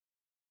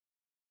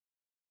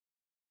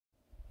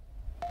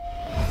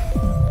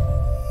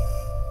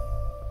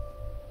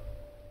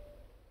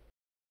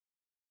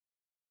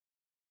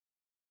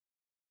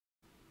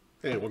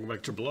Hey, welcome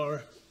back to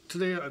RRR.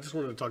 Today I just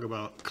wanted to talk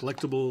about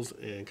collectibles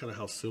and kind of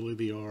how silly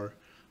they are.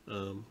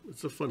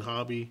 It's a fun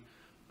hobby.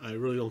 I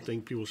really don't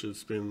think people should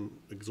spend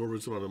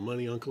exorbitant amount of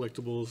money on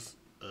collectibles.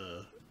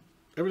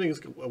 Everything is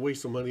a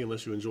waste of money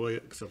unless you enjoy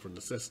it, except for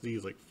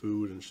necessities like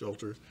food and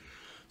shelter.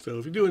 So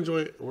if you do enjoy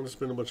it and want to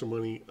spend a bunch of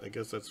money, I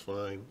guess that's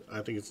fine.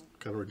 I think it's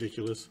kind of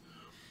ridiculous.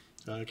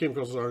 I came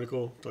across this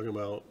article talking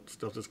about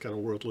stuff that's kind of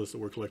worthless that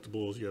were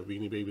collectibles. You have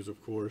Beanie Babies,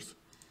 of course.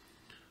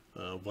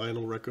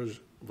 Vinyl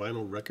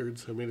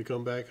records have made a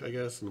comeback, I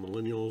guess, in the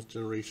millennials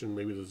generation,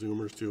 maybe the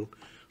Zoomers too,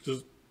 which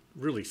is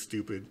really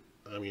stupid.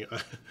 I mean,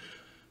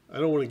 I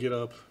don't want to get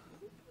up,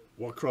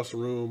 walk across the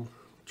room,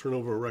 turn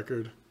over a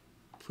record,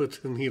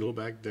 put the needle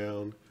back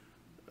down.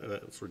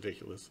 It's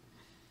ridiculous.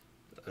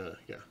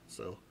 Yeah,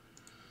 so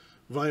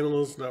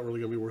vinyl is not really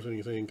going to be worth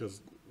anything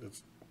because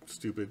it's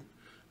stupid.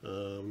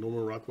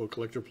 Norman Rockwell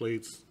collector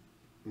plates.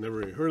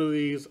 Never even heard of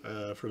these.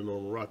 I've heard of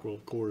Norman Rockwell,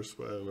 of course,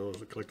 but I don't know if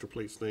it's a collector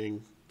plates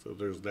thing. So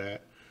there's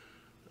that.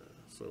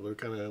 So they're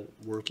kind of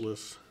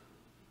worthless.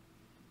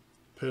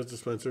 Pez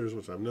dispensers,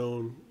 which I've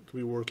known to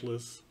be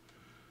worthless.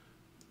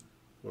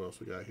 What else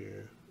we got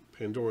here?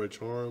 Pandora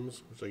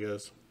charms, which I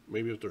guess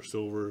maybe if they're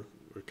silver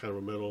or kind of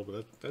a metal,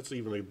 but that's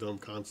even a dumb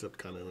concept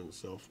kind of in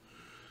itself.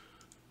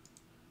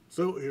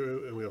 So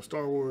here and we have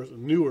Star Wars,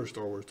 newer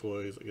Star Wars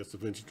toys. I guess the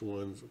vintage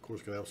ones, of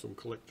course, can have some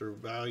collector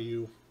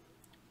value.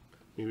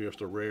 Maybe if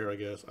they're rare, I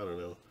guess. I don't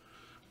know.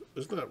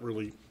 There's not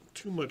really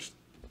too much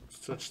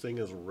such thing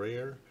as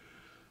rare,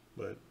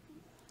 but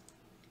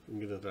we can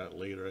get into that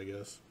later, I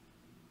guess.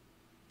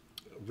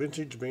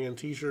 Vintage band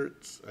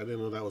t-shirts. I didn't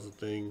know that was a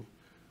thing.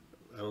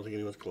 I don't think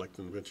anyone's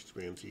collecting vintage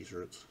band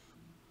t-shirts.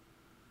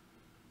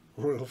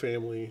 Royal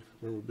family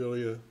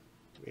memorabilia.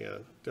 Yeah,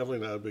 definitely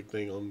not a big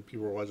thing on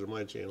people who are watching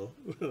my channel.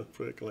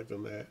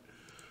 Collecting that.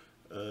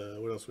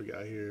 What else we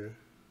got here?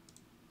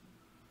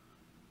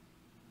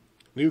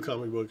 New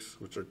comic books,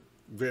 which are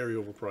very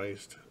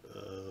overpriced,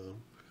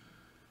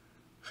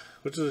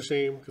 which is a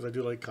shame because I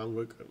do like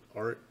comic book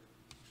art,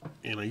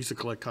 and I used to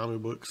collect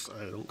comic books.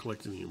 I don't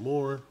collect any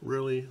anymore,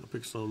 really. I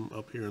pick some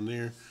up here and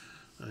there.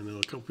 I know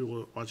a couple people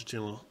that watch the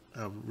channel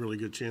have really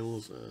good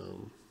channels.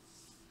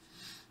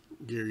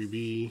 Gary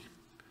B,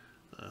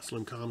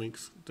 Slim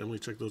Comics, definitely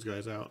check those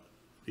guys out.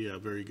 Yeah,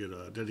 very good,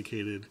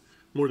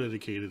 more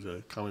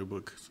dedicated comic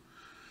books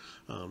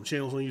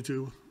channels on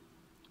YouTube.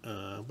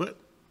 But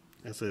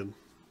I said,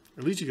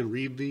 at least you can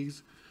read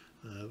these.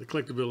 The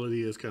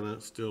collectability is kind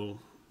of still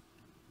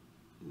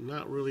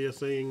not really a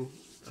thing,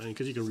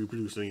 because you can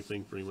reproduce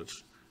anything pretty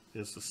much.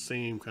 It's the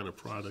same kind of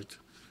product,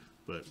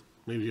 but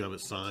maybe you have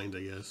it signed, I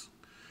guess.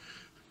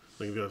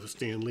 Like if you have a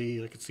Stan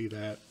Lee, I could see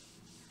that.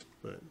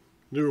 But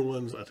newer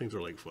ones, I think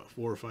they're like $4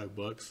 or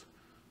 $5.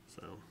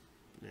 So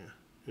yeah,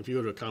 if you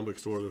go to a comic book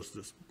store, there's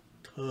just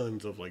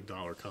tons of like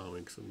dollar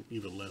comics and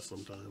even less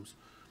sometimes.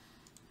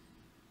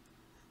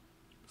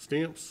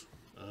 Stamps.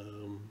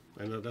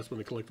 I know that's been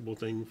a collectible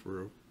thing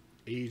for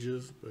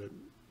ages, but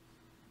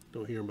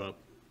don't hear about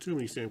too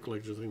many stamp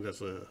collectors. I think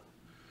that's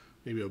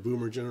maybe a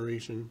boomer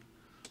generation.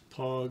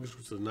 Pogs,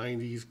 which is the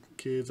 90s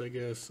kids, I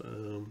guess.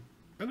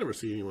 I never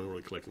see anyone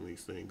really collecting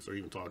these things or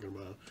even talking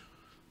about.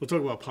 We'll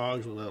talk about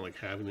Pogs, but not like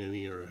having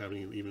any or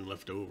having even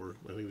left over.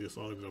 I think they just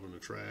all ended up in the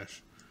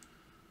trash.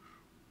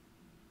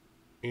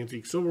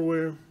 Antique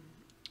silverware.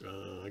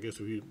 I guess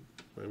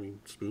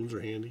spoons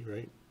are handy,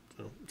 right?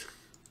 So.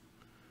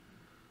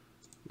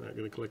 Not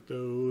going to collect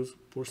those.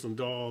 Porcelain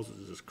dolls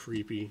is just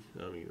creepy.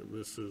 I mean,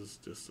 this is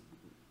just,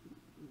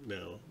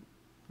 no.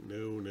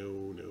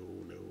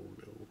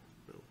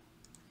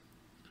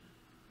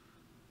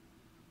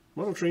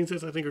 Model train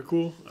sets I think are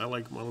cool. I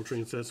like model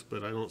train sets,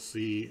 but I don't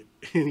see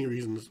any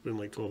reason to spend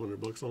like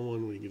 $1,200 on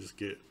one when you can just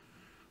get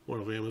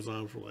one off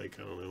Amazon for like,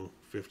 I don't know,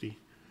 $50.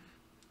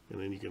 And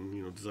then you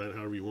can, design it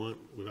however you want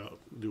without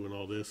doing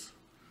all this.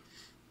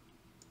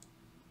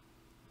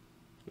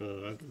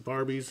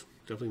 Barbies,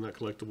 definitely not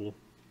collectible.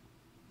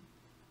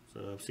 So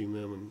I've seen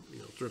them in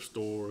thrift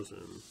stores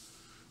and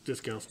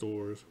discount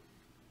stores.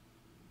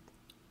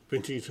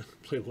 Vintage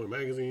Playboy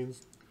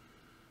magazines,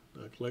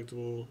 not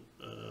collectible.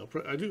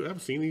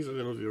 I've seen these. I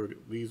didn't know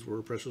these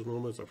were precious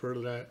moments. I've heard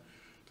of that.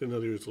 Didn't know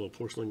there was little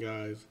porcelain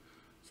guys.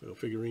 So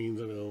figurines,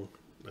 I know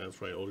that's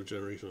probably older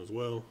generation as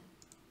well.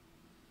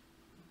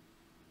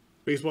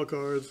 Baseball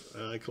cards,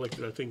 I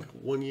collected I think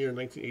one year in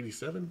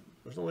 1987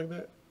 or something like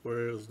that,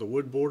 where it was the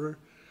wood border.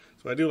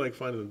 So I do like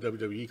finding the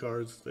WWE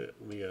cards that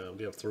they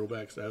have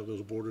throwbacks that have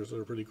those borders that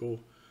are pretty cool.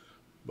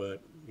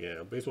 But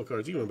yeah, baseball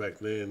cards, even back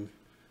then,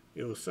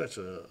 it was such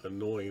an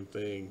annoying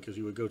thing because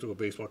you would go to a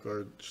baseball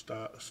card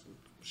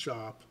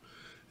shop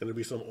and there'd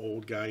be some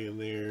old guy in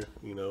there,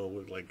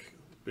 with like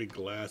big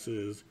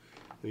glasses,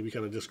 and he'd be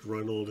kind of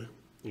disgruntled,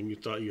 and you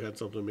thought you had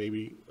something,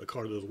 maybe a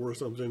card that was worth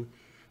something, and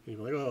you'd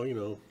be like,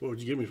 oh, what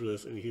would you give me for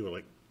this? And he would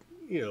like,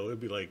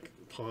 it'd be like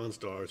Pawn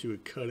Stars. He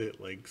would cut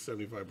it like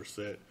 75%.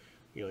 So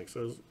it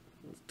was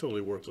totally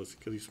worthless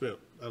because you spent,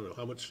 I don't know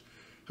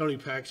how many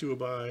packs you would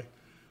buy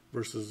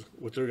versus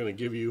what they're going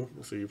to give you.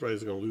 So you're probably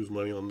just going to lose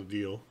money on the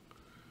deal.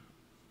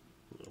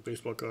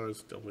 Baseball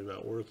cards, definitely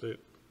not worth it.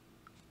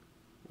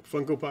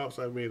 Funko Pops.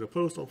 I've made a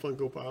post on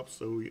Funko Pops,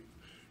 so you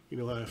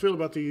know how I feel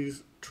about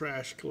these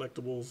trash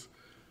collectibles.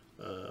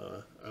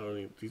 I don't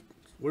even.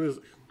 What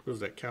is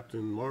that?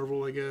 Captain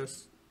Marvel, I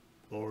guess,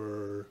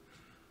 or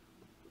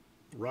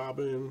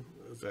Robin?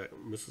 Is that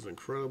Mrs.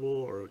 Incredible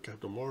or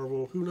Captain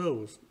Marvel? Who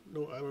knows?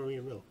 No, I don't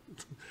even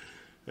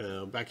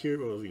know. Back here,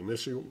 what was the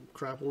mystery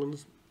crap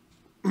ones?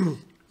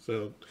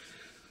 So,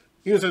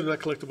 even if they're not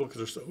collectible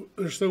because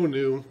they're so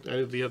new, and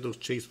if they have those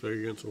chase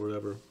variants or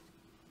whatever,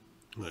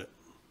 but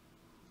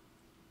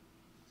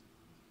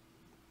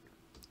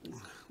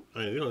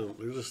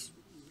they're just,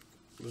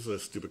 this is a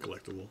stupid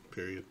collectible.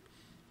 Period.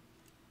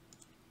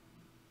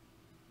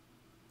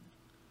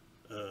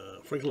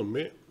 Franklin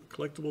Mint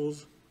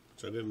collectibles,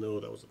 which I didn't know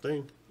that was a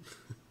thing.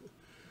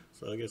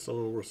 So I guess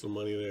someone worth some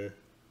money there.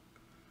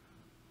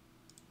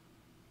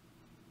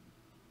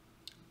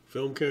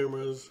 Film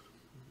cameras.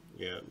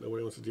 Yeah,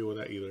 nobody wants to deal with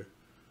that either.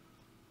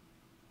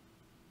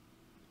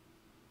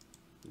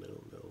 No.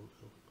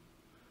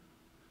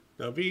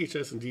 Now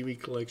VHS and DVD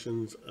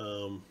collections,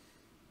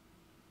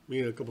 me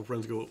and a couple of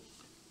friends go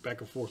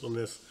back and forth on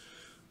this.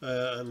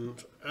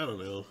 And I don't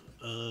know.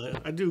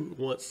 I do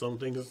want some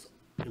things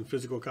in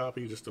physical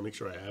copy just to make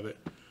sure I have it.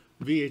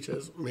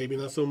 VHS, maybe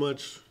not so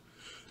much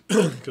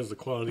because the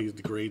quality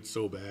degrades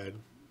so bad.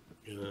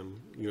 And,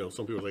 you know,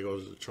 some people are like, oh,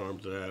 there's a charm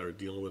to that or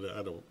dealing with it.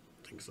 I don't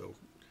think so.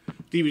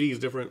 DVD is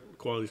different.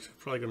 Quality's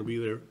probably going to be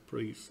there.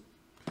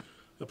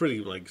 A pretty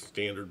like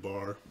standard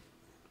bar.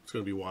 It's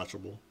going to be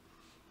watchable.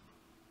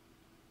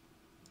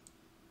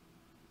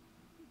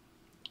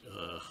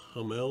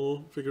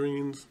 Hummel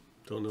figurines.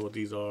 Don't know what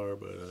these are,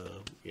 but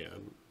yeah,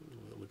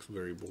 it looks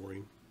very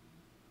boring.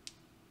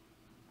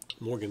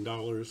 Morgan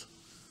dollars.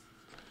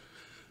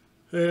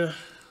 Yeah,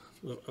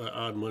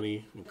 odd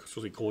money,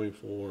 especially coin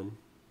form.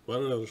 Well,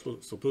 I don't know.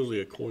 There's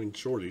supposedly a coin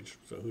shortage,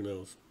 so who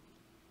knows?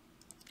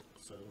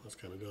 So that's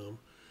kind of dumb.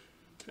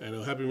 I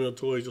know Happy Meal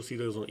toys. You'll see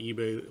those on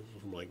eBay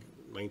from like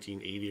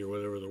 1980 or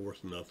whatever. They're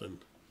worth nothing.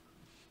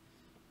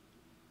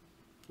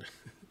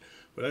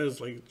 But that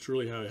is like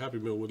truly how a Happy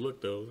Meal would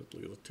look, though.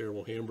 Look at the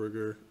terrible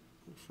hamburger,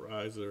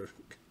 fries that are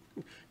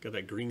got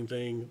that green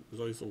thing. There's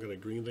always some kind of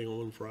green thing on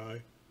one fry. I don't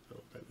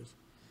know what that is.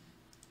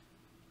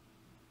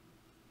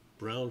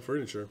 Brown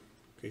furniture,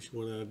 in case you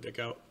want to deck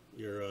out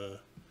your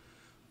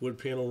wood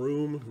panel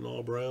room in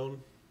all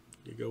brown.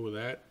 You go with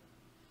that.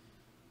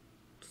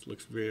 This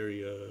looks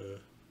very.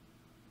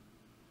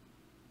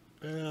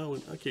 I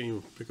can't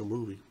even pick a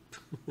movie.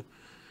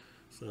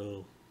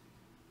 So,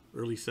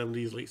 early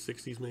 70s, late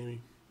 60s,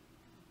 maybe.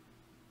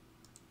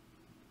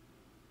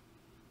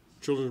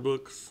 Children's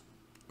books,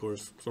 of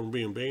course, some are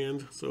being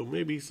banned, so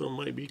maybe some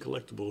might be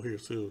collectible here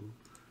soon.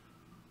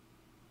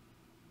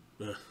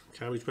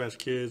 Cabbage Patch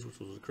Kids, which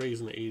was a craze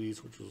in the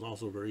 80s, which was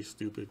also very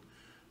stupid.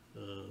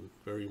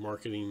 Very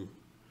marketing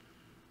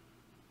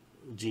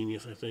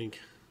genius, I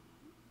think.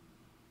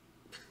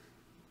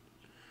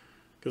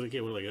 Because it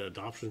came with like an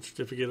adoption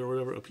certificate or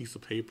whatever, a piece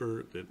of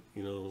paper that,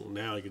 you know,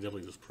 now you can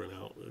definitely just print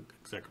out an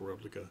exact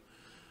replica.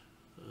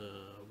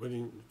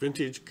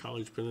 Vintage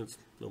college pennants,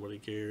 nobody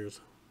cares.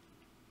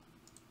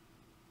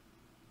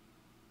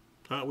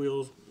 Hot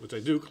Wheels, which I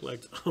do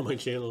collect on my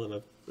channel, and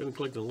I've been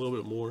collecting a little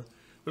bit more,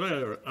 but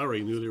I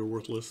already knew they were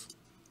worthless.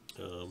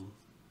 You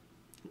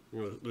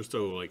know, they're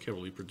so like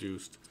heavily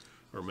produced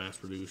or mass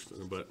produced,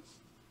 but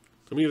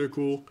to me they're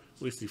cool.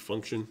 At least they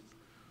function.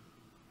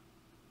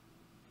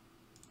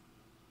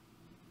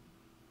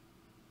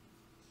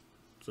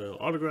 So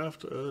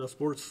autographed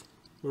sports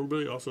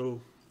memorabilia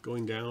also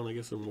going down, I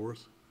guess, in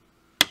worth.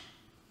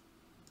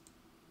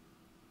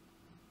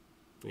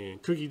 And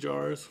cookie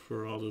jars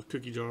for all those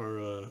cookie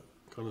jar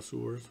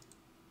connoisseurs.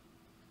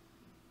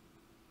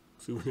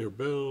 Souvenir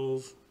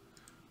bells.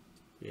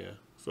 Yeah,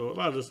 so a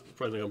lot of this is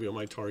probably going to be on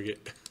my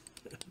target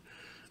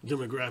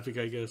demographic,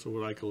 I guess, or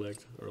what I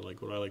collect, or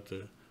like what I like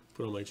to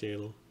put on my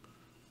channel.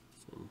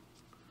 Some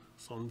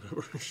salt and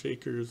pepper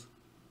shakers.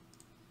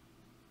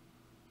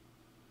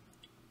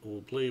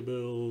 Old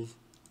playbills.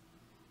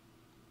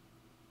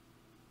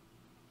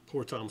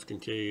 Poor Thomas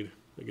Kincaid.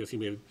 I guess he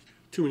made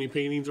too many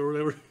paintings or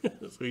whatever,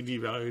 so he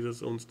devalued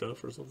his own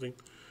stuff or something.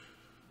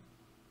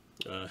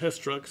 Hess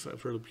trucks,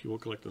 I've heard of people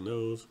collecting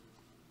those.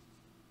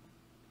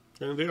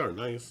 And they are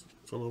nice,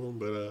 some of them,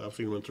 but I've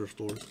seen them in thrift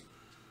stores.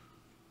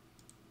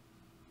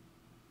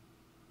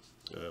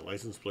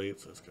 License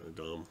plates, that's kind of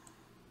dumb.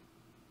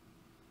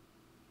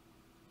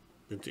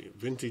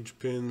 Vintage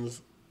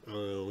pins, I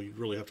don't know, you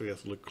really have to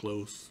look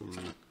close and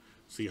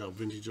see how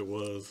vintage it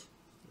was.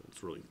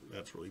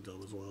 That's really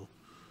dumb as well.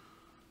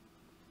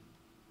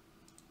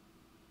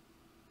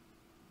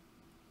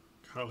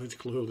 College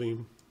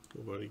clothing,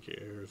 nobody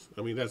cares.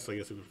 I mean, that's, I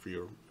guess, if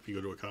you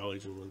go to a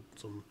college and want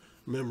some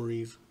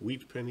memories.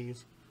 Wheat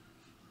pennies.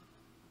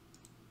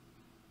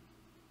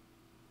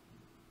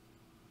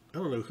 I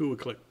don't know who would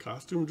collect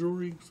costume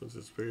jewelry, since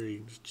it's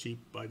very just cheap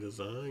by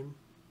design.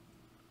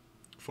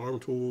 Farm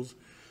tools.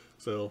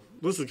 So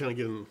this is kind of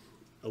getting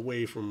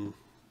away from,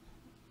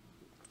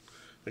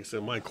 like I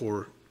said, my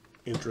core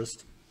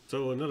interest.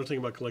 So another thing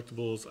about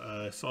collectibles,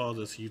 I saw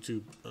this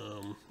YouTube,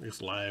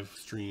 this live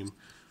stream.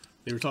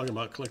 They were talking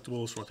about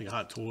collectibles for, I think,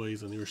 Hot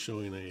Toys, and they were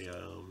showing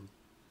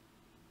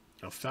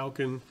a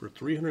Falcon for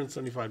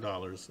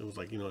 $375. It was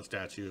like, a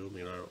statue,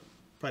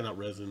 probably not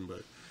resin,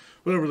 but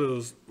whatever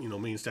those,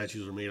 main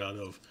statues are made out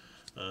of.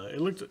 It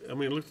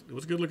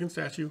was a good looking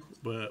statue,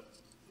 but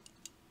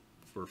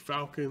for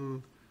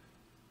Falcon,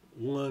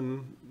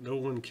 no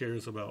one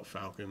cares about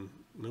Falcon.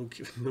 No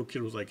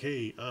kid was like,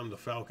 hey, I'm the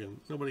Falcon.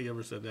 Nobody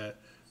ever said that.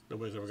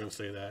 Nobody's ever going to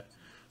say that.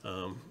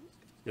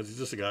 Because he's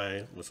just a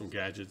guy with some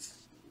gadgets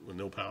with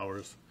no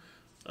powers.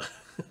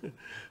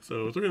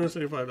 So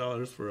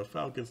 $375 for a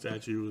Falcon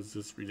statue is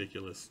just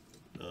ridiculous.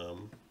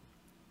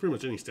 Pretty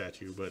much any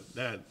statue, but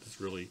that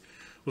is really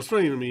was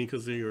funny to me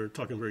because they were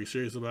talking very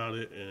serious about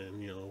it,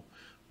 and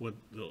what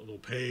they'll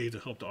pay to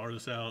help the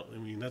artist out. I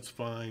mean, that's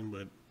fine,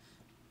 but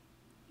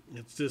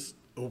it's just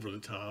over the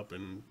top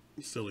and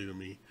silly to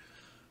me.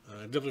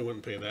 I definitely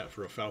wouldn't pay that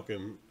for a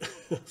Falcon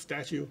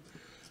statue.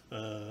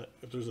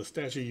 If there's a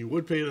statue you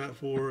would pay that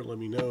for, let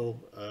me know.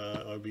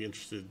 I'd be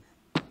interested.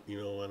 I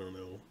don't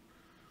know.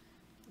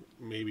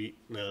 Maybe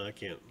no, I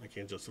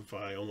can't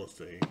justify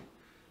almost a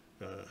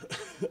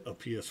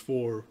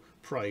PS4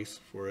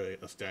 price for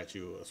a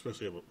statue,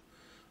 especially of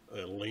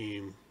a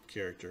lame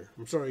character.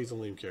 I'm sorry, he's a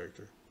lame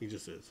character. He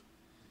just is.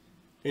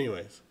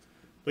 Anyways,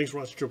 thanks for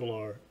watching Triple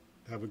R.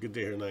 Have a good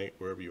day or night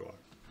wherever you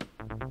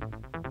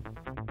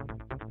are.